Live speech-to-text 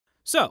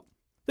So,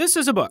 this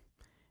is a book,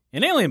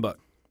 an alien book,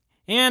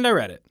 and I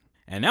read it.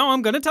 And now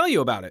I'm going to tell you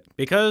about it,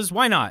 because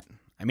why not?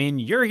 I mean,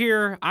 you're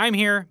here, I'm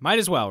here, might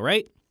as well,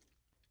 right?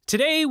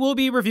 Today we'll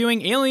be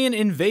reviewing Alien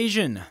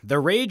Invasion, The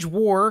Rage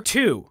War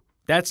 2.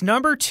 That's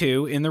number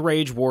 2 in the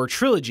Rage War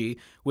trilogy,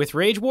 with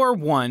Rage War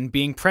 1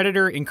 being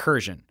Predator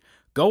Incursion.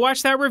 Go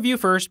watch that review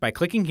first by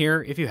clicking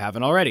here if you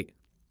haven't already.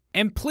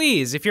 And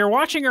please, if you're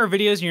watching our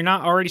videos and you're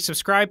not already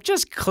subscribed,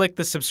 just click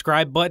the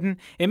subscribe button.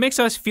 It makes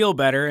us feel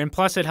better, and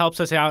plus it helps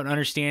us out in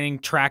understanding,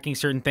 tracking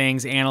certain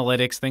things,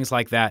 analytics, things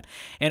like that.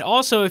 And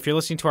also, if you're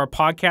listening to our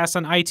podcast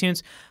on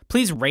iTunes,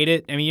 please rate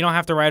it. I mean, you don't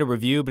have to write a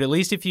review, but at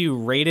least if you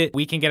rate it,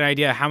 we can get an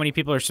idea of how many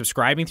people are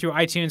subscribing through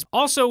iTunes.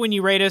 Also, when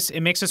you rate us,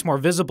 it makes us more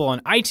visible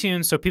on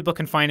iTunes so people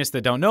can find us that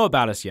don't know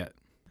about us yet.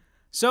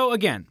 So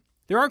again,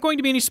 there aren't going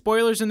to be any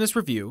spoilers in this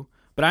review,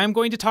 but I'm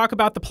going to talk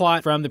about the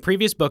plot from the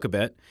previous book a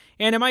bit,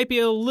 and it might be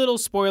a little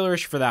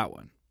spoilerish for that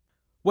one.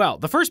 Well,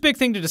 the first big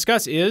thing to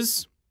discuss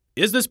is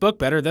this book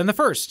better than the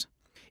first?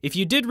 If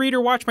you did read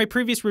or watch my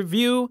previous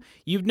review,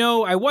 you'd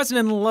know I wasn't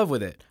in love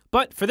with it.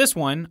 But for this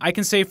one, I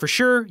can say for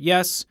sure,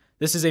 yes,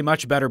 this is a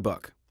much better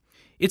book.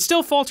 It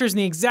still falters in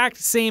the exact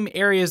same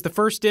areas the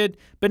first did,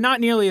 but not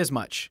nearly as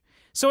much.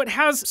 So it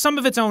has some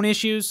of its own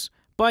issues,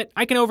 but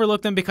I can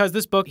overlook them because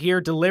this book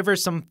here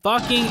delivers some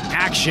fucking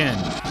action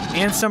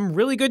and some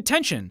really good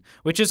tension,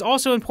 which is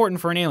also important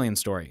for an alien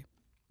story.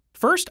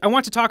 First, I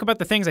want to talk about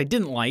the things I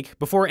didn't like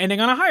before ending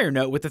on a higher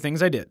note with the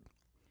things I did.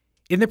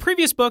 In the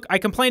previous book, I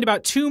complained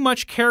about too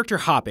much character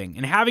hopping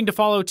and having to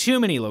follow too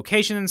many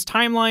locations,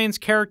 timelines,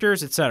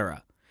 characters,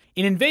 etc.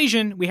 In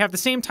Invasion, we have the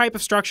same type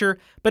of structure,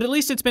 but at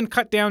least it's been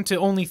cut down to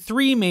only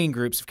 3 main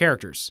groups of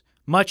characters.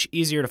 Much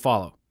easier to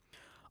follow.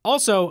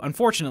 Also,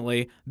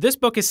 unfortunately, this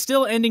book is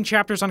still ending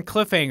chapters on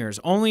cliffhangers,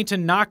 only to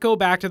not go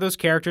back to those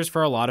characters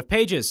for a lot of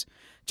pages.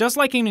 Just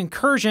like in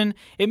Incursion,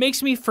 it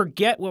makes me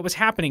forget what was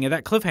happening at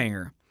that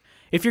cliffhanger.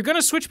 If you're going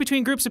to switch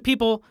between groups of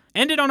people,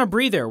 end it on a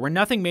breather where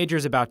nothing major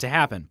is about to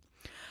happen.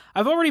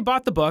 I've already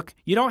bought the book.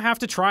 You don't have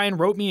to try and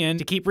rope me in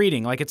to keep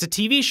reading like it's a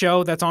TV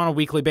show that's on a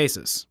weekly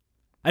basis.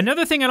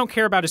 Another thing I don't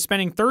care about is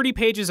spending 30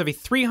 pages of a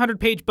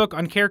 300-page book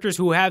on characters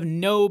who have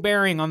no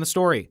bearing on the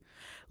story.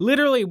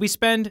 Literally, we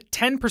spend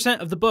 10%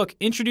 of the book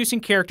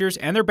introducing characters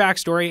and their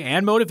backstory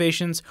and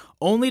motivations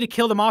only to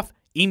kill them off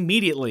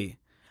immediately.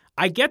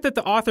 I get that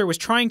the author was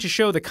trying to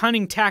show the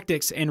cunning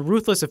tactics and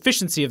ruthless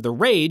efficiency of the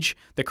Rage,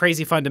 the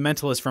crazy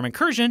fundamentalist from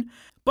Incursion,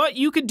 but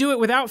you could do it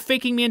without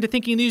faking me into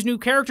thinking these new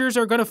characters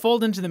are going to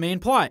fold into the main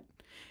plot.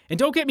 And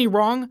don't get me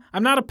wrong,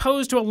 I'm not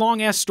opposed to a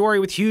long-ass story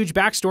with huge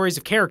backstories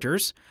of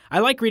characters. I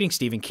like reading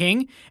Stephen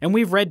King, and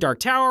we've read Dark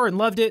Tower and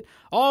loved it,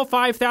 all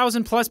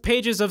 5,000 plus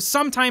pages of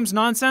sometimes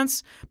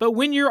nonsense, but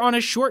when you're on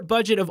a short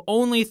budget of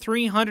only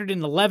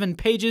 311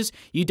 pages,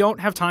 you don't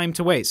have time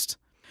to waste.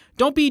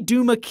 Don't be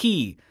Duma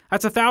Key.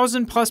 That's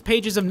 1,000 plus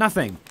pages of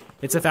nothing.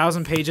 It's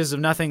 1,000 pages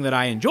of nothing that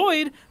I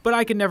enjoyed, but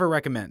I can never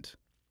recommend.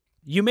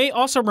 You may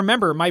also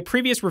remember my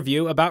previous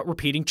review about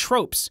repeating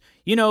tropes.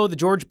 You know, the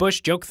George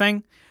Bush joke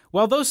thing?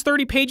 Well, those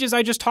 30 pages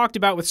I just talked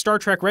about with Star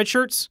Trek Red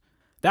Shirts,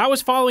 that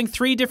was following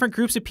 3 different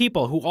groups of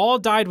people who all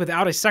died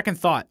without a second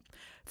thought.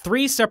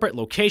 3 separate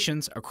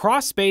locations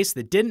across space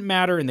that didn't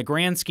matter in the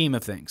grand scheme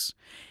of things.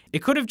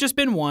 It could have just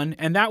been one,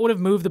 and that would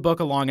have moved the book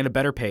along at a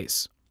better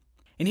pace.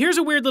 And here's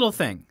a weird little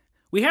thing.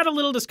 We had a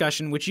little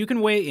discussion, which you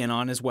can weigh in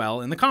on as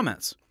well in the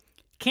comments.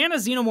 Can a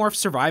xenomorph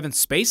survive in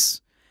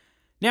space?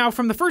 Now,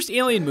 from the first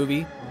Alien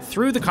movie,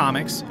 through the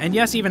comics, and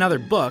yes, even other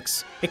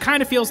books, it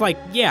kind of feels like,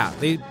 yeah,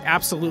 they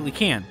absolutely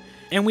can.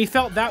 And we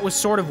felt that was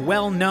sort of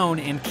well-known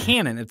and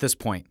canon at this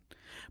point.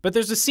 But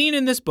there's a scene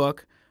in this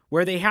book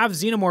where they have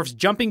xenomorphs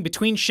jumping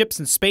between ships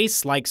in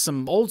space like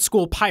some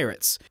old-school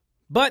pirates.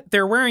 But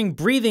they're wearing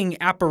breathing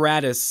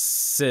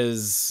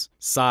apparatuses,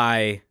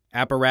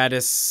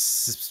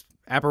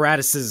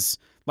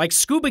 like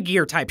scuba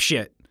gear type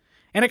shit.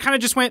 And it kind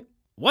of just went,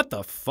 what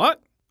the fuck?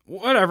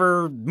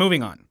 Whatever,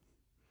 moving on.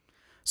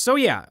 So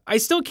yeah, I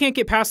still can't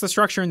get past the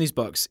structure in these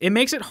books. It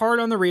makes it hard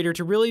on the reader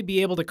to really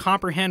be able to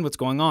comprehend what's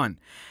going on.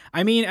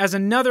 I mean, as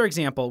another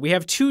example, we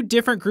have 2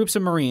 different groups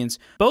of Marines,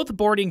 both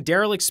boarding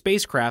derelict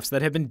spacecrafts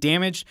that have been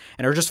damaged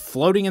and are just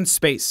floating in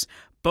space.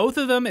 Both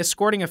of them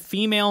escorting a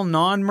female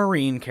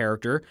non-Marine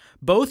character,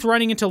 both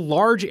running into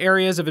large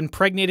areas of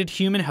impregnated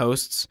human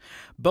hosts,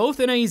 both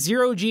in a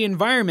zero-G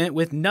environment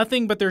with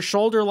nothing but their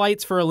shoulder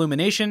lights for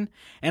illumination,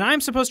 and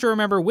I'm supposed to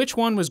remember which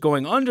one was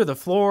going under the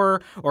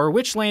floor, or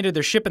which landed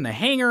their ship in the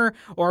hangar,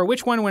 or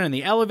which one went in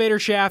the elevator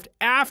shaft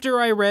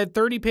after I read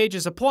 30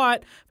 pages of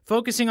plot,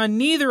 focusing on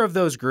neither of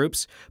those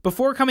groups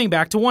before coming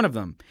back to one of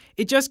them.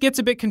 It just gets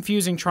a bit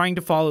confusing trying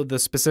to follow the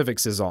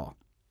specifics is all.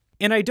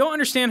 And I don't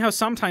understand how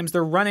sometimes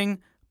they're running,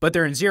 but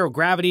they're in zero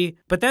gravity,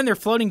 but then they're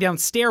floating down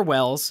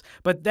stairwells,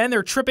 but then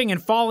they're tripping and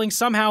falling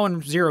somehow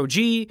in zero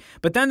G,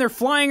 but then they're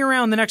flying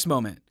around the next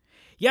moment.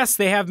 Yes,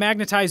 they have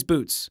magnetized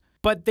boots,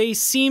 but they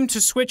seem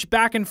to switch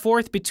back and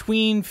forth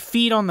between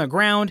feet on the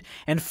ground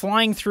and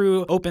flying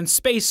through open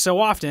space so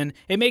often,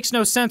 it makes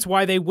no sense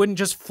why they wouldn't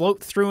just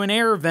float through an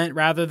air vent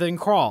rather than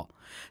crawl.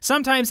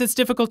 Sometimes it's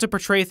difficult to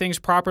portray things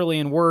properly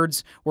in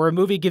words, where a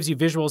movie gives you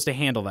visuals to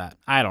handle that.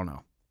 I don't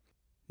know.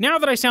 Now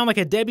that I sound like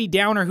a Debbie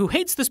Downer who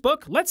hates this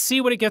book, let's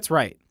see what it gets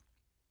right.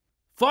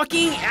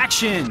 Fucking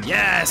action,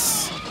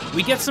 yes!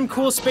 We get some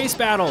cool space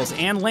battles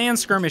and land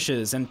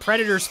skirmishes and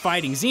predators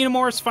fighting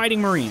xenomorphs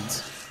fighting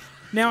marines.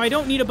 Now, I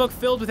don't need a book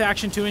filled with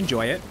action to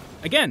enjoy it.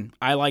 Again,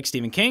 I like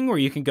Stephen King, where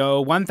you can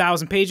go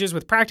 1,000 pages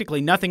with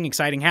practically nothing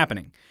exciting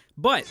happening.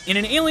 But in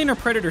an Alien or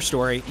Predator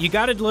story, you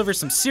gotta deliver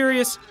some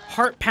serious,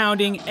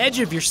 heart-pounding,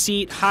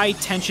 edge-of-your-seat,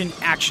 high-tension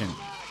action.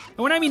 And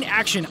when I mean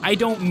action, I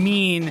don't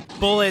mean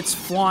bullets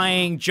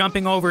flying,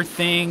 jumping over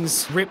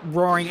things,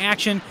 rip-roaring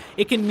action.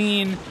 It can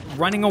mean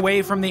running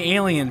away from the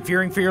alien,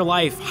 fearing for your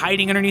life,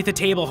 hiding underneath a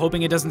table,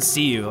 hoping it doesn't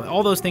see you.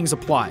 All those things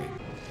apply.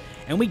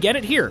 And we get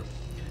it here.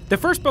 The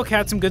first book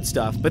had some good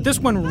stuff, but this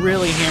one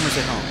really hammers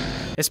it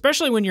home.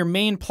 Especially when your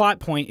main plot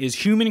point is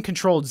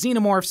human-controlled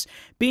xenomorphs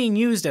being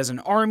used as an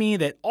army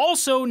that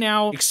also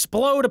now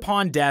explode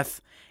upon death,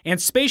 and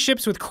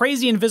spaceships with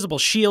crazy invisible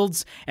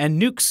shields,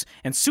 and nukes,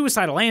 and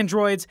suicidal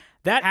androids.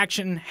 That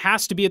action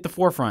has to be at the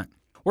forefront.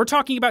 We're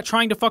talking about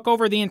trying to fuck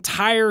over the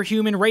entire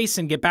human race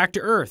and get back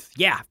to Earth.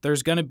 Yeah,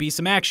 there's gonna be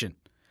some action.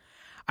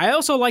 I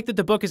also like that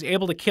the book is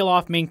able to kill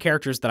off main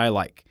characters that I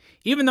like.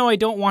 Even though I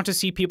don't want to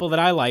see people that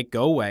I like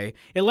go away,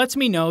 it lets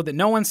me know that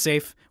no one's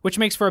safe, which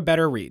makes for a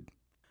better read.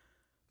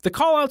 The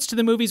callouts to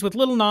the movies with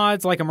little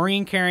nods like a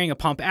Marine carrying a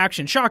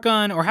pump-action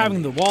shotgun or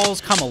having the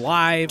walls come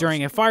alive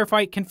during a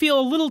firefight can feel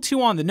a little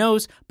too on the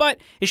nose, but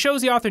it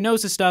shows the author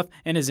knows his stuff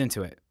and is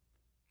into it.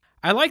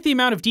 I like the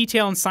amount of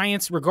detail and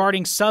science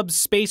regarding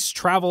subspace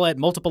travel at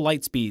multiple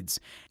light speeds.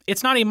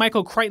 It's not a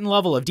Michael Crichton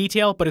level of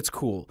detail, but it's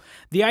cool.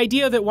 The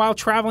idea that while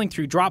traveling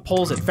through drop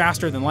holes at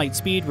faster than light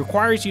speed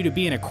requires you to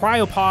be in a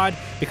cryopod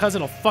because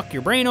it'll fuck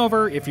your brain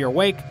over if you're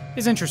awake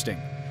is interesting.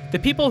 The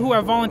people who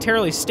have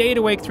voluntarily stayed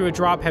awake through a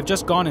drop have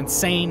just gone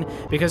insane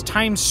because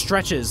time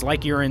stretches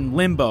like you're in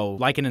limbo,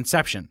 like in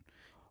Inception.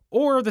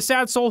 Or the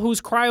sad soul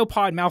whose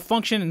cryopod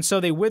malfunctioned and so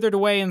they withered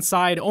away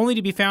inside only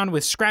to be found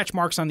with scratch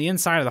marks on the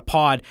inside of the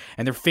pod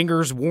and their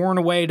fingers worn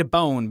away to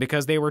bone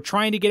because they were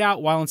trying to get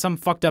out while in some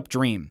fucked up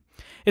dream.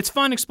 It's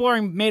fun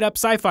exploring made-up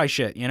sci-fi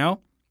shit, you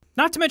know?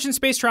 Not to mention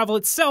space travel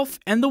itself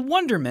and the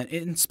wonderment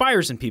it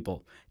inspires in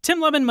people. Tim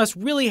Lebbon must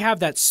really have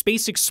that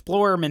space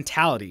explorer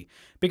mentality,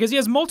 because he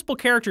has multiple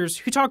characters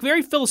who talk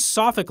very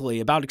philosophically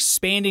about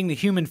expanding the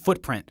human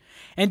footprint,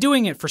 and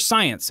doing it for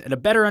science and a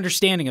better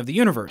understanding of the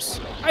universe.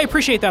 I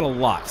appreciate that a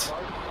lot.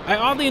 I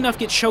oddly enough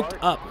get choked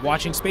up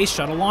watching space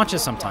shuttle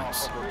launches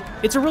sometimes.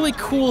 It's a really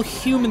cool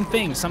human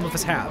thing some of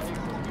us have.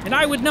 And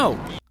I would know.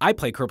 I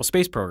play Kerbal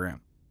Space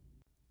Program.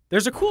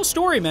 There's a cool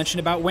story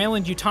mentioned about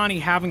Weyland-Yutani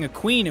having a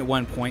queen at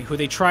one point who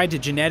they tried to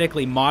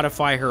genetically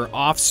modify her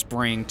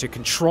offspring to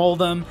control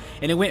them,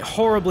 and it went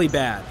horribly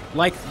bad.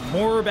 Like,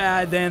 more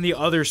bad than the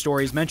other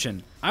stories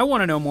mentioned. I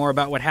want to know more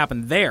about what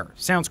happened there.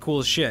 Sounds cool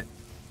as shit.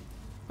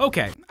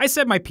 Okay, I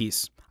said my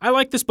piece. I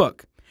like this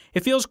book.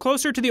 It feels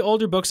closer to the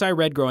older books I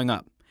read growing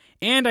up.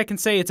 And I can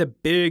say it's a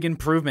big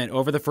improvement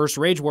over the first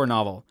Rage War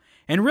novel.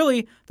 And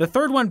really, the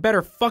third one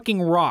better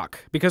fucking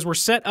rock, because we're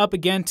set up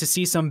again to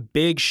see some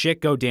big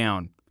shit go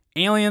down.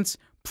 Aliens,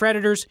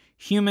 predators,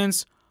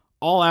 humans,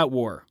 all out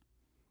war.